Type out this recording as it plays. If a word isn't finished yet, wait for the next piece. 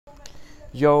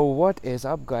Yo, what is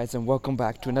up, guys, and welcome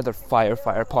back to another Fire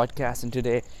podcast. And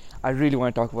today, I really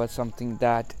want to talk about something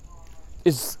that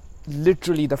is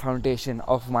literally the foundation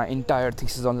of my entire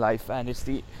thesis on life, and it's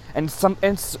the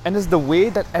way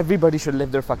that everybody should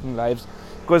live their fucking lives,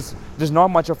 because there's not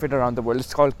much of it around the world.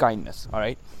 It's called kindness. All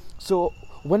right, so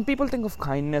when people think of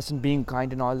kindness and being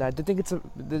kind and all that, they think it's a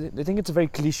very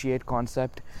cliched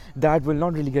concept that will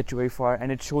not really get you very far,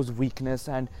 and it shows weakness.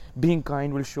 And being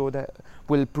kind will show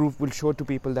to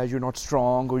people that you're not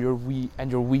strong, or you're weak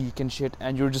and shit,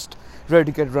 and you're just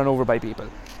ready to get run over by people.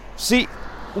 See,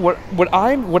 what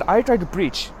I try to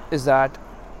preach is that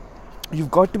you've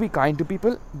got to be kind to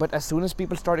people, but as soon as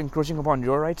people start encroaching upon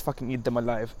your rights, fucking eat them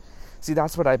alive. See,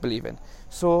 that's what I believe in.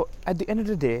 So at the end of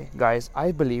the day, guys,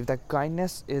 I believe that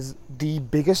kindness is the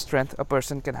biggest strength a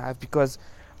person can have, because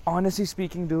honestly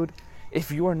speaking, dude, if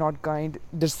you are not kind,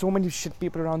 there's so many shit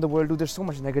people around the world, dude. There's so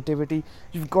much negativity.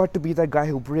 You've got to be that guy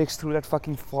who breaks through that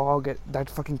fucking fog,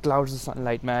 that fucking clouds of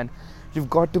sunlight, man. You've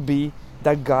got to be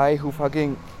that guy who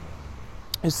fucking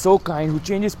is so kind, who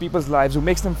changes people's lives, who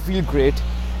makes them feel great.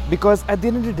 Because at the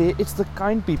end of the day, it's the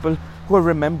kind people who are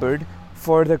remembered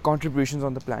for their contributions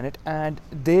on the planet, and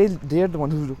they're the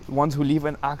ones who leave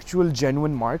an actual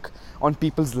genuine mark on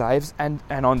people's lives and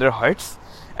on their hearts,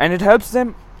 and it helps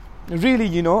them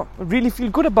really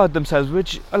feel good about themselves,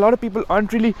 which a lot of people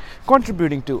aren't really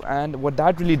contributing to. And what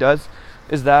that really does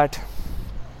is that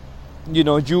you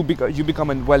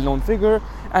become a well-known figure,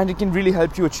 and it can really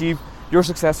help you achieve your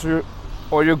success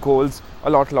or your goals a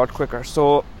lot quicker.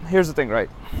 So here's the thing, right?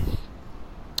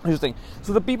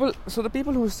 So the people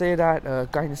who say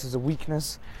that kindness is a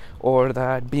weakness, or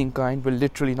that being kind will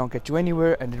literally not get you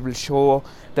anywhere, and it will show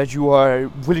that you are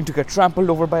willing to get trampled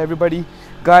over by everybody,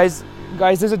 guys,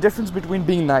 there's a difference between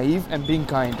being naive and being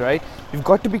kind, right? You've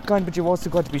got to be kind, but you've also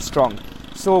got to be strong.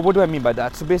 So what do I mean by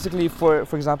that? So basically, for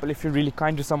example, if you're really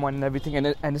kind to someone and everything,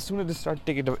 and as soon as they start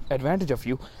taking advantage of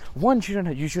you,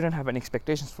 you shouldn't have any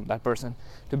expectations from that person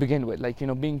to begin with. Like,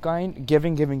 being kind,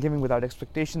 giving without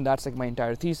expectation. That's like my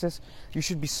entire thesis. You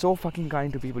should be so fucking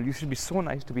kind to people. You should be so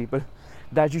nice to people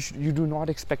that you do not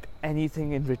expect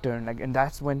anything in return. And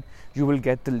that's when you will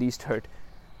get the least hurt.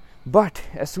 But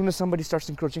as soon as somebody starts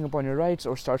encroaching upon your rights,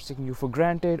 or starts taking you for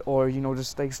granted, or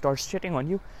just like starts shitting on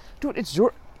you, dude,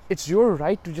 it's your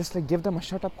right to just like give them a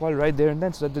shut up call right there and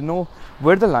then, so that they know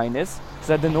where the line is,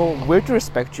 so that they know where to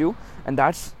respect you, and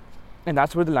that's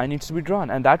where the line needs to be drawn.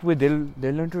 And that way they'll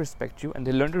learn to respect you, and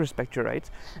they'll learn to respect your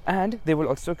rights, and they will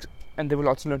also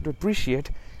learn to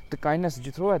appreciate the kindness that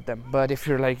you throw at them. But if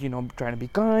you're like trying to be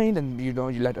kind, and you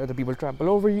let other people trample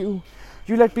over you,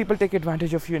 you let people take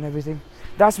advantage of you and everything,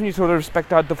 that's when you throw the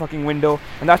respect out the fucking window,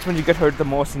 and that's when you get hurt the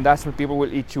most, and that's when people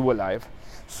will eat you alive.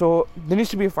 So there needs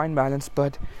to be a fine balance.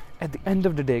 But at the end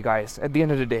of the day, guys,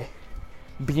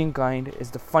 being kind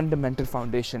is the fundamental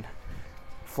foundation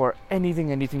for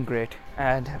anything great.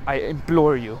 And I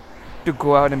implore you to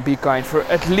go out and be kind for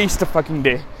at least a fucking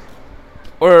day,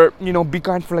 or be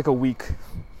kind for like a week.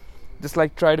 Just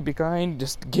like try to be kind,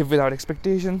 just give without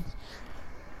expectation,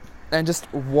 and just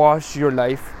watch your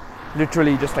life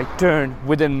literally just like turn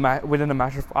within a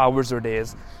matter of hours or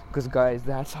days. Because, guys,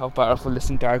 that's how powerful this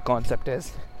entire concept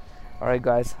is. Alright,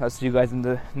 guys, I'll see you guys in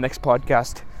the next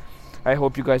podcast. I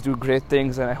hope you guys do great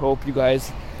things, and I hope you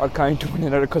guys are kind to one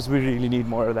another, because we really need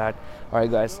more of that.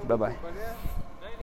 Alright, guys, bye bye.